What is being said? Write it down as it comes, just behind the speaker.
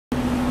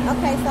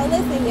Okay, so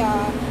listen,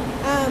 y'all.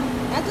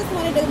 I just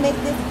wanted to make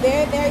this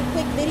very, very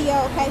quick video.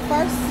 Okay,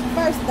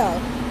 first though,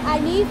 I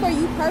need for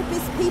you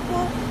purpose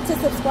people to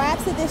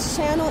subscribe to this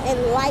channel and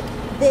like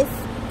this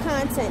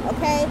content.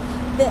 Okay,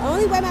 the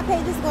only way my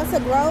page is going to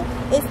grow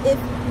is if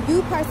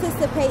you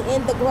participate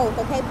in the growth.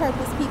 Okay,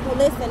 purpose people,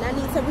 listen, I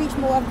need to reach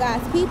more of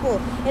God's people,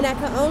 and I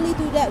can only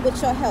do that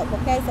with your help.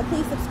 Okay, so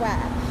please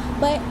subscribe.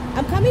 But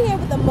I'm coming here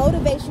with a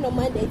motivational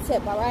Monday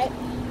tip. All right,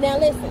 now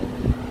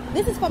listen,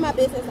 this is for my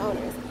business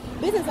owners.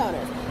 Business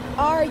owners,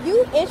 are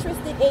you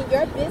interested in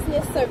your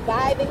business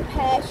surviving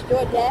past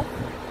your death?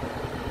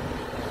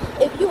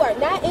 If you are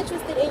not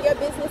interested in your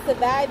business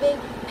surviving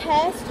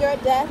past your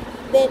death,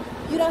 then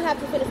you don't have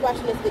to finish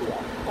watching this video,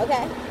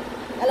 okay?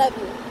 I love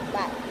you.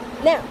 Bye.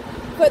 Now,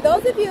 for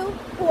those of you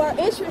who are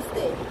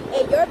interested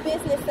in your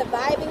business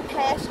surviving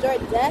past your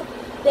death,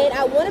 then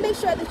I want to make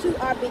sure that you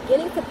are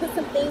beginning to put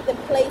some things in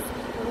place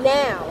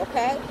now,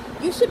 okay?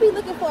 You should be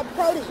looking for a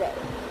protege.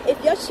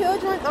 If your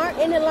children aren't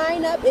in the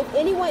lineup, if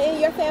anyone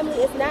in your family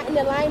is not in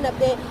the lineup,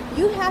 then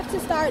you have to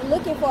start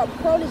looking for a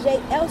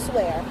protege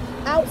elsewhere,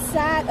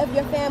 outside of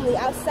your family,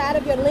 outside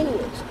of your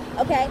lineage,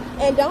 okay?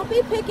 And don't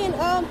be picking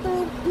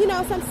through, you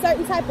know, some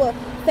certain type of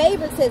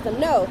favoritism.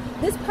 No,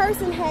 this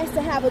person has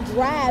to have a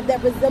drive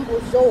that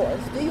resembles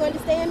yours. Do you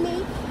understand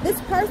me? This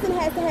person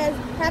has to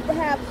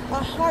have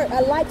a heart,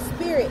 a like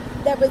spirit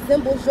that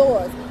resembles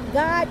yours.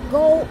 God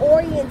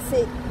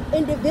goal-oriented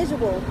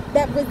individual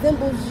that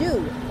resembles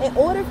you in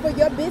order for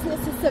your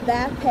business to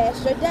survive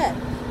past your death.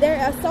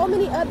 There are so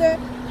many other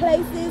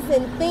places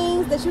and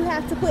things that you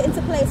have to put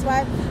into place,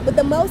 right? But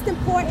the most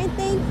important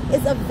thing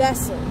is a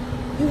vessel.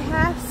 You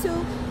have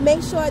to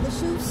make sure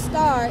that you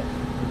start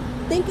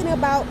thinking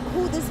about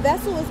who this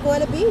vessel is going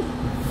to be,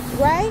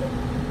 right?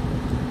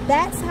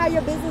 That's how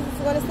your business is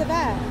going to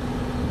survive.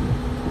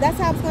 That's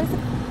how it's going to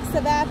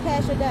survive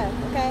past your death,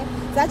 okay?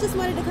 So I just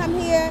wanted to come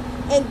here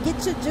and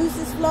get your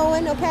juices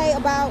flowing, okay,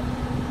 about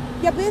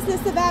your business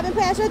surviving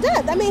past your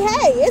death. I mean,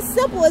 hey, it's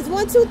simple. It's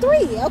 1, 2, 3,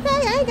 okay?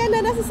 I ain't got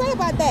nothing else to say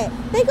about that.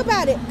 Think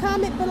about it.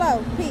 Comment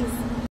below. Peace.